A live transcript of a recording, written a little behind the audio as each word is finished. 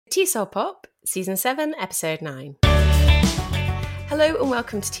T-Cell Pop, Season 7, Episode 9. Hello and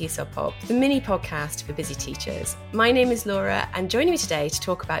welcome to T-Cell Pop, the mini podcast for busy teachers. My name is Laura, and joining me today to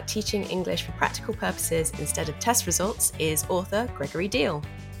talk about teaching English for practical purposes instead of test results is author Gregory Diehl.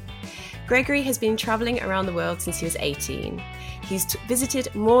 Gregory has been travelling around the world since he was 18. He's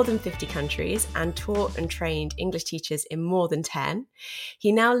visited more than 50 countries and taught and trained English teachers in more than 10.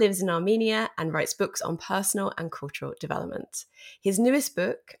 He now lives in Armenia and writes books on personal and cultural development. His newest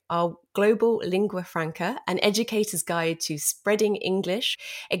book, Our Global Lingua Franca, An Educator's Guide to Spreading English,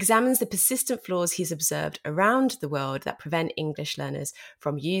 examines the persistent flaws he's observed around the world that prevent English learners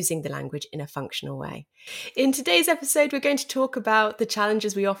from using the language in a functional way. In today's episode, we're going to talk about the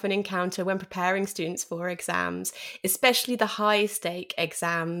challenges we often encounter when preparing students for exams, especially the high-stake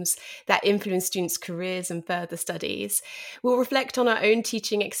exams that influence students' careers and further studies. We'll reflect on our own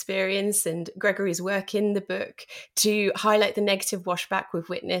teaching experience and Gregory's work in the book to highlight the negative washback we've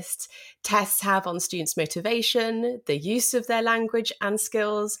witnessed tests have on students' motivation, the use of their language and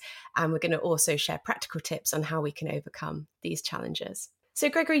skills, and we're going to also share practical tips on how we can overcome these challenges. So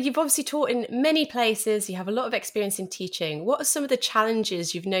Gregory, you've obviously taught in many places, you have a lot of experience in teaching. What are some of the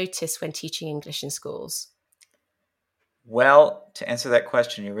challenges you've noticed when teaching English in schools? Well, to answer that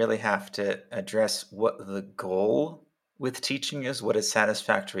question, you really have to address what the goal with teaching is, what a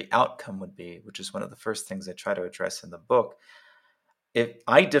satisfactory outcome would be, which is one of the first things I try to address in the book. If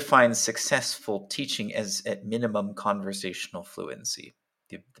I define successful teaching as at minimum conversational fluency,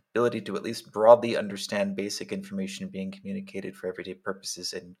 the ability to at least broadly understand basic information being communicated for everyday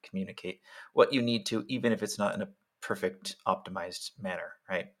purposes and communicate what you need to, even if it's not in a perfect optimized manner,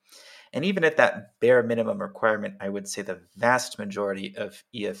 right? And even at that bare minimum requirement, I would say the vast majority of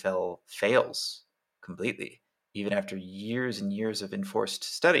EFL fails completely. Even after years and years of enforced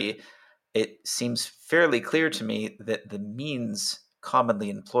study, it seems fairly clear to me that the means commonly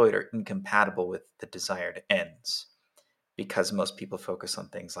employed are incompatible with the desired ends, because most people focus on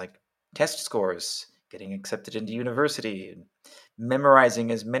things like test scores, getting accepted into university, and memorizing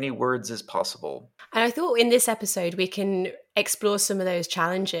as many words as possible. And I thought in this episode we can explore some of those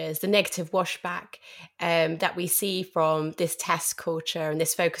challenges, the negative washback that we see from this test culture and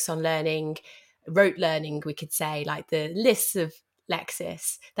this focus on learning, rote learning, we could say, like the lists of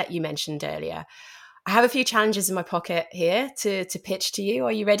Lexis that you mentioned earlier. I have a few challenges in my pocket here to pitch to you.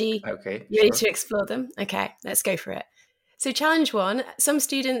 Are you ready? Okay, You ready sure. to explore them? Okay, let's go for it. So challenge one, some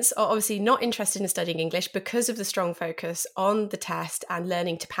students are obviously not interested in studying English because of the strong focus on the test and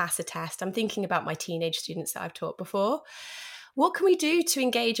learning to pass a test. I'm thinking about my teenage students that I've taught before. What can we do to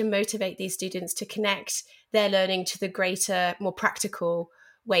engage and motivate these students to connect their learning to the greater, more practical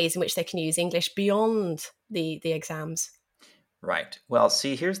ways in which they can use English beyond the exams? Right. Well,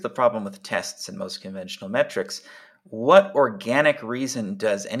 see, here's the problem with tests and most conventional metrics. What organic reason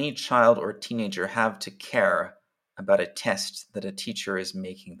does any child or teenager have to care about a test that a teacher is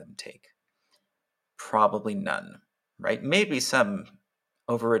making them take? Probably none, right? Maybe some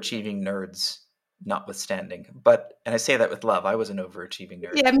overachieving nerds notwithstanding. And I say that with love, I was an overachieving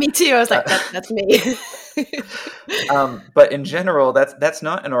nerd. Yeah, me too. I was like, that's me. But in general, that's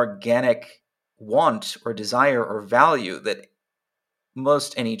not an organic want or desire or value that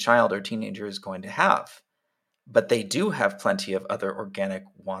most any child or teenager is going to have. But they do have plenty of other organic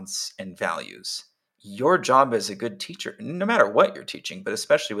wants and values. Your job as a good teacher, no matter what you're teaching, but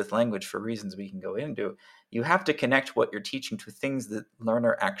especially with language for reasons we can go into, you have to connect what you're teaching to things that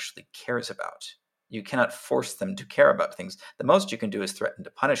learner actually cares about. You cannot force them to care about things. The most you can do is threaten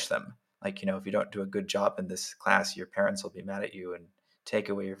to punish them. Like, if you don't do a good job in this class, your parents will be mad at you and take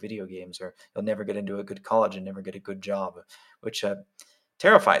away your video games, or you'll never get into a good college and never get a good job, which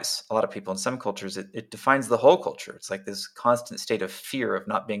terrifies a lot of people. In some cultures, it defines the whole culture. It's like this constant state of fear of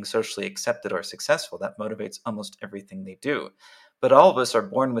not being socially accepted or successful. That motivates almost everything they do. But all of us are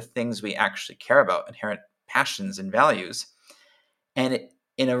born with things we actually care about, inherent passions and values. And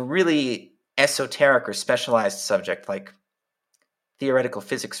in a really esoteric or specialized subject like theoretical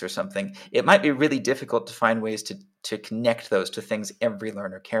physics or something, it might be really difficult to find ways to connect those to things every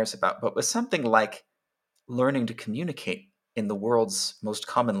learner cares about. But with something like learning to communicate in the world's most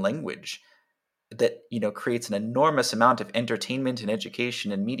common language that creates an enormous amount of entertainment and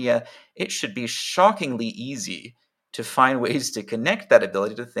education and media, it should be shockingly easy to find ways to connect that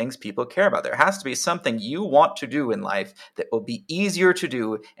ability to things people care about. There has to be something you want to do in life that will be easier to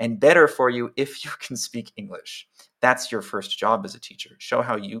do and better for you if you can speak English. That's your first job as a teacher. Show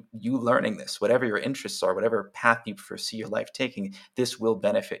how you learning this, whatever your interests are, whatever path you foresee your life taking, this will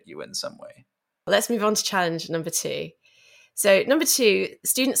benefit you in some way. Let's move on to challenge number two. So, number two,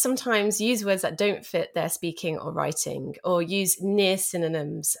 students sometimes use words that don't fit their speaking or writing, or use near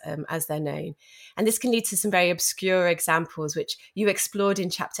synonyms as they're known. And this can lead to some very obscure examples, which you explored in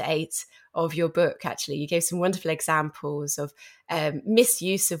chapter 8 of your book, actually. You gave some wonderful examples of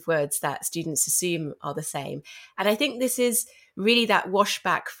misuse of words that students assume are the same. And I think this is really that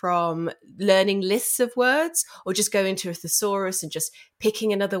washback from learning lists of words or just going to a thesaurus and just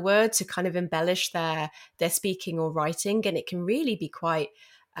picking another word to kind of embellish their speaking or writing. And it can really be quite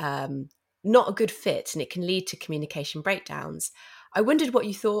not a good fit, and it can lead to communication breakdowns. I wondered what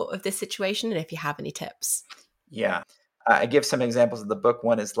you thought of this situation and if you have any tips. Yeah. I give some examples in the book.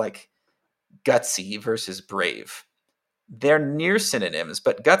 One is like gutsy versus brave. They're near synonyms,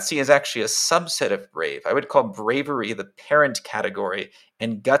 but gutsy is actually a subset of brave. I would call bravery the parent category,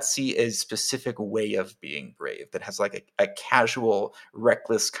 and gutsy is a specific way of being brave that has like a casual,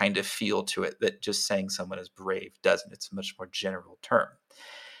 reckless kind of feel to it that just saying someone is brave doesn't. It's a much more general term.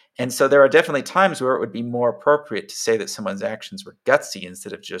 And so there are definitely times where it would be more appropriate to say that someone's actions were gutsy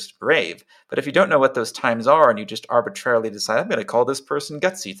instead of just brave. But if you don't know what those times are and you just arbitrarily decide, I'm going to call this person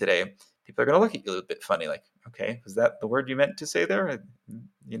gutsy today, people are going to look at you a little bit funny, like, okay, was that the word you meant to say there?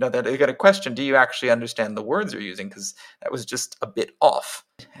 You know, that they're going to question, do you actually understand the words you're using? Because that was just a bit off.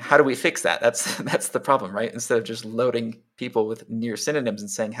 How do we fix that? That's the problem, right? Instead of just loading people with near synonyms and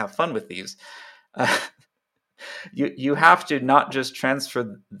saying, have fun with these. You have to not just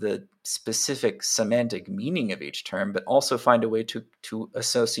transfer the specific semantic meaning of each term, but also find a way to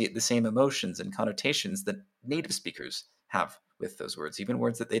associate the same emotions and connotations that native speakers have with those words, even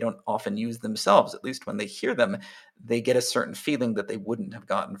words that they don't often use themselves. At least when they hear them, they get a certain feeling that they wouldn't have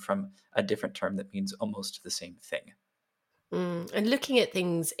gotten from a different term that means almost the same thing. And looking at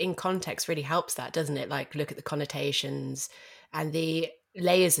things in context really helps that, doesn't it? Like look at the connotations and the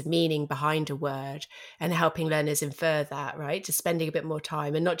layers of meaning behind a word and helping learners infer that, right? Just spending a bit more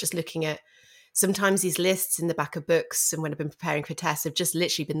time and not just looking at sometimes these lists in the back of books. And when I've been preparing for tests, have just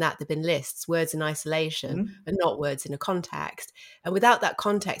literally been they've been lists, words in isolation and not words in a context. And without that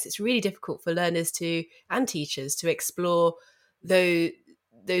context, it's really difficult for learners and teachers to explore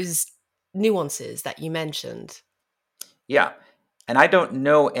those nuances that you mentioned. Yeah. And I don't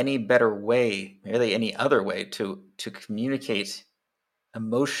know any better way, really any other way to communicate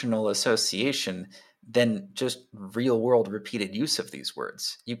emotional association than just real world repeated use of these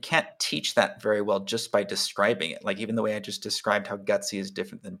words. You can't teach that very well just by describing it. Like even the way I just described how gutsy is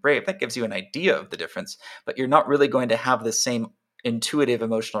different than brave, that gives you an idea of the difference, but you're not really going to have the same intuitive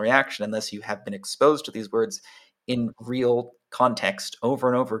emotional reaction unless you have been exposed to these words in real context over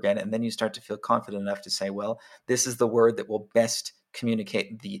and over again. And then you start to feel confident enough to say, well, this is the word that will best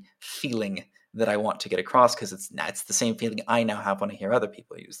communicate the feeling that I want to get across, because it's the same feeling I now have when I hear other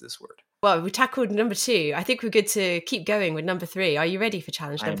people use this word. Well, we tackled number 2. I think we're good to keep going with number 3. Are you ready for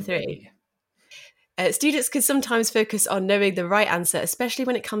challenge number I'm 3? ready. Students can sometimes focus on knowing the right answer, especially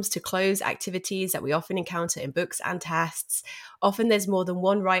when it comes to closed activities that we often encounter in books and tests. Often there's more than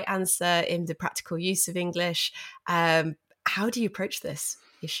one right answer in the practical use of English. How do you approach this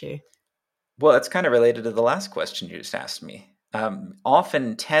issue? Well, it's kind of related to the last question you just asked me.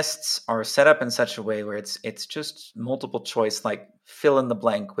 Often tests are set up in such a way where it's just multiple choice, like fill in the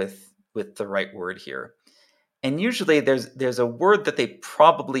blank with the right word here. And usually there's a word that they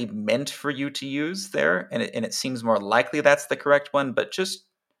probably meant for you to use there, and it seems more likely that's the correct one, but just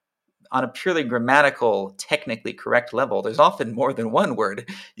on a purely grammatical, technically correct level, there's often more than one word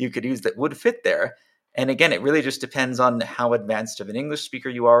you could use that would fit there. And again, it really just depends on how advanced of an English speaker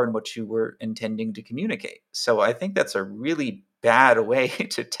you are and what you were intending to communicate. So I think that's a really bad way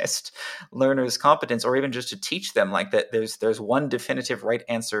to test learners' competence, or even just to teach them like that there's one definitive right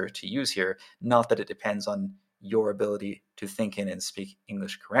answer to use here, not that it depends on your ability to think in and speak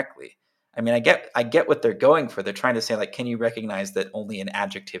English correctly. I mean, I get what they're going for. They're trying to say, like, can you recognize that only an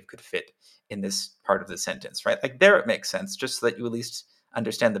adjective could fit in this part of the sentence, right? Like there it makes sense, just so that you at least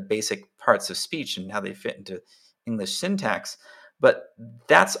understand the basic parts of speech and how they fit into English syntax. But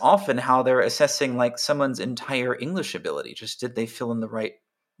that's often how they're assessing like someone's entire English ability. Just did they fill in the right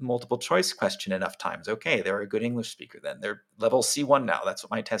multiple choice question enough times? Okay, they're a good English speaker then. They're level C1 now. That's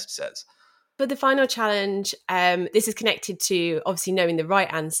what my test says. For the final challenge, this is connected to obviously knowing the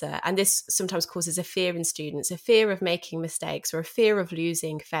right answer. And this sometimes causes a fear in students, a fear of making mistakes or a fear of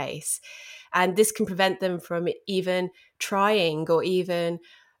losing face. And this can prevent them from even trying or even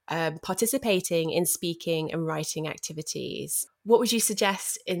participating in speaking and writing activities. What would you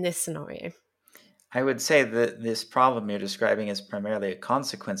suggest in this scenario? I would say that this problem you're describing is primarily a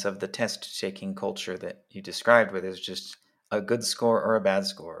consequence of the test-taking culture that you described, where there's just a good score or a bad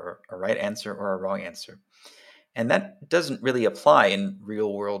score, or a right answer or a wrong answer. And that doesn't really apply in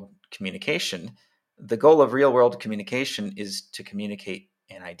real world communication. The goal of real world communication is to communicate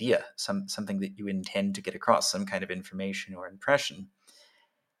an idea, something that you intend to get across, some kind of information or impression.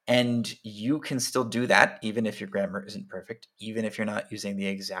 And you can still do that even if your grammar isn't perfect, even if you're not using the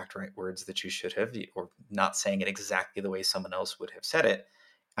exact right words that you should have, or not saying it exactly the way someone else would have said it.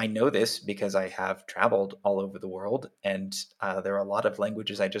 I know this because I have traveled all over the world, and there are a lot of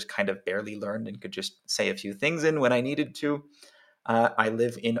languages I just kind of barely learned and could just say a few things in when I needed to. I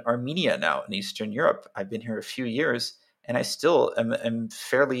live in Armenia now in Eastern Europe. I've been here a few years, and I still am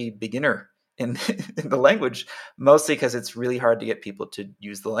fairly beginner in, in the language, mostly because it's really hard to get people to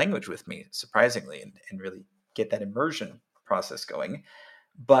use the language with me, surprisingly, and really get that immersion process going.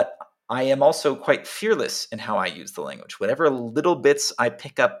 But I am also quite fearless in how I use the language. Whatever little bits I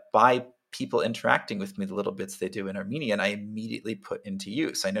pick up by people interacting with me, the little bits they do in Armenian, I immediately put into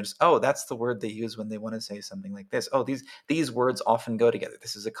use. I notice, oh, that's the word they use when they want to say something like this. Oh, these words often go together.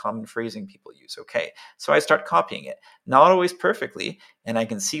 This is a common phrasing people use. Okay. So I start copying it. Not always perfectly, and I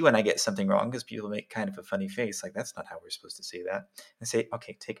can see when I get something wrong because people make kind of a funny face, like that's not how we're supposed to say that. And say,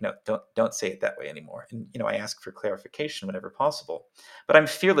 okay, take note. Don't say it that way anymore. And I ask for clarification whenever possible. But I'm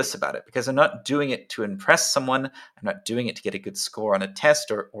fearless about it because I'm not doing it to impress someone. I'm not doing it to get a good score on a test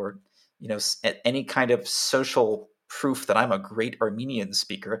or any kind of social proof that I'm a great Armenian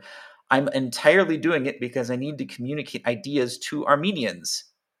speaker. I'm entirely doing it because I need to communicate ideas to Armenians,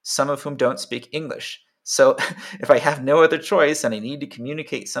 some of whom don't speak English. So if I have no other choice and I need to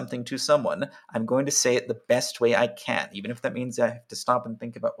communicate something to someone, I'm going to say it the best way I can, even if that means I have to stop and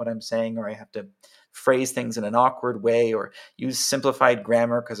think about what I'm saying, or I have to phrase things in an awkward way, or use simplified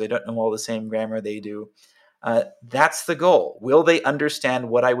grammar because I don't know all the same grammar they do. That's the goal. Will they understand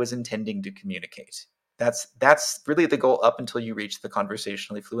what I was intending to communicate? That's really the goal up until you reach the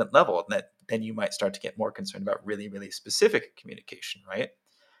conversationally fluent level. And then you might start to get more concerned about really, really specific communication, right?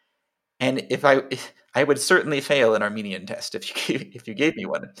 And if I would certainly fail an Armenian test if you gave me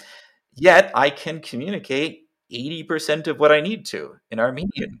one. Yet I can communicate 80% of what I need to in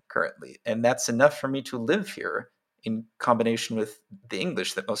Armenian currently, and that's enough for me to live here in combination with the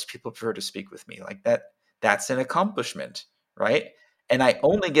English that most people prefer to speak with me. Like that's an accomplishment, right? And I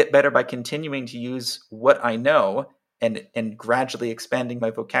only get better by continuing to use what I know and gradually expanding my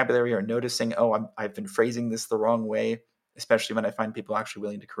vocabulary, or noticing, oh, I've been phrasing this the wrong way, especially when I find people actually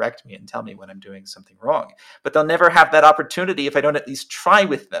willing to correct me and tell me when I'm doing something wrong. But they'll never have that opportunity if I don't at least try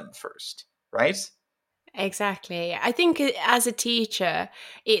with them first, right? Exactly. I think as a teacher,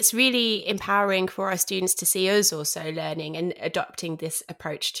 it's really empowering for our students to see us also learning and adopting this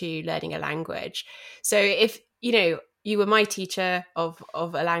approach to learning a language. So if, you were my teacher of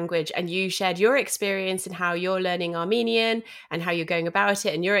a language and you shared your experience and how you're learning Armenian and how you're going about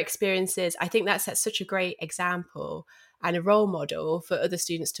it and your experiences, I think that sets such a great example and a role model for other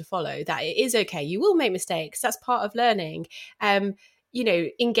students to follow, that it is okay. You will make mistakes. That's part of learning.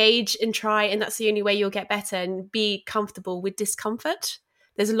 Engage and try, and that's the only way you'll get better, and be comfortable with discomfort.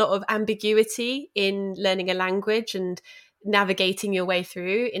 There's a lot of ambiguity in learning a language and navigating your way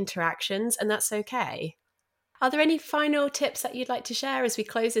through interactions, and that's okay. Are there any final tips that you'd like to share as we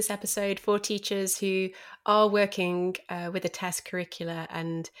close this episode for teachers who are working with a test curricula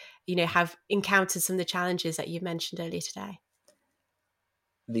and, have encountered some of the challenges that you mentioned earlier today?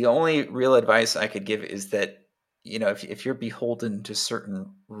 The only real advice I could give is that, if you're beholden to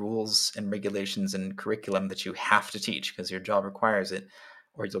certain rules and regulations and curriculum that you have to teach because your job requires it,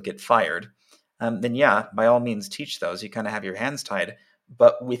 or you'll get fired, then yeah, by all means teach those. You kind of have your hands tied.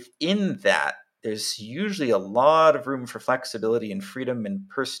 But within that, there's usually a lot of room for flexibility and freedom and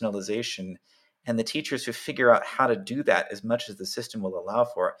personalization. And the teachers who figure out how to do that as much as the system will allow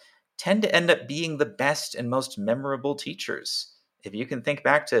for tend to end up being the best and most memorable teachers. If you can think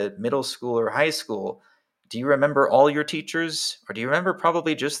back to middle school or high school, do you remember all your teachers? Or do you remember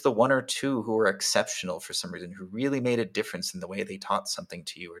probably just the one or two who were exceptional for some reason, who really made a difference in the way they taught something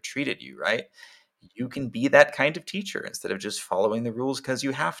to you or treated you, right? You can be that kind of teacher instead of just following the rules because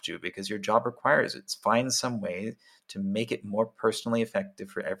you have to, because your job requires it. Find some way to make it more personally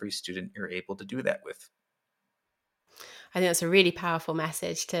effective for every student you're able to do that with. I think that's a really powerful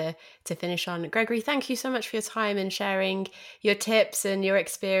message to finish on. Gregory, thank you so much for your time and sharing your tips and your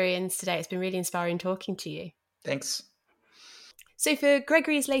experience today. It's been really inspiring talking to you. Thanks. So for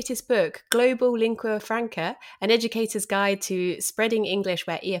Gregory's latest book, Global Lingua Franca, An Educator's Guide to Spreading English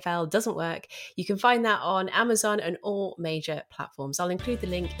Where EFL Doesn't Work, you can find that on Amazon and all major platforms. I'll include the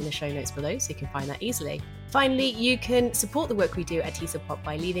link in the show notes below so you can find that easily. Finally, you can support the work we do at Diehl Pop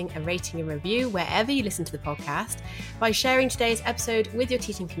by leaving a rating and review wherever you listen to the podcast, by sharing today's episode with your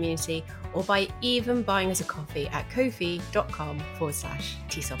teaching community, or by even buying us a coffee at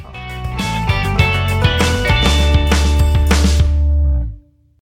ko-fi.com/Diehl Pop.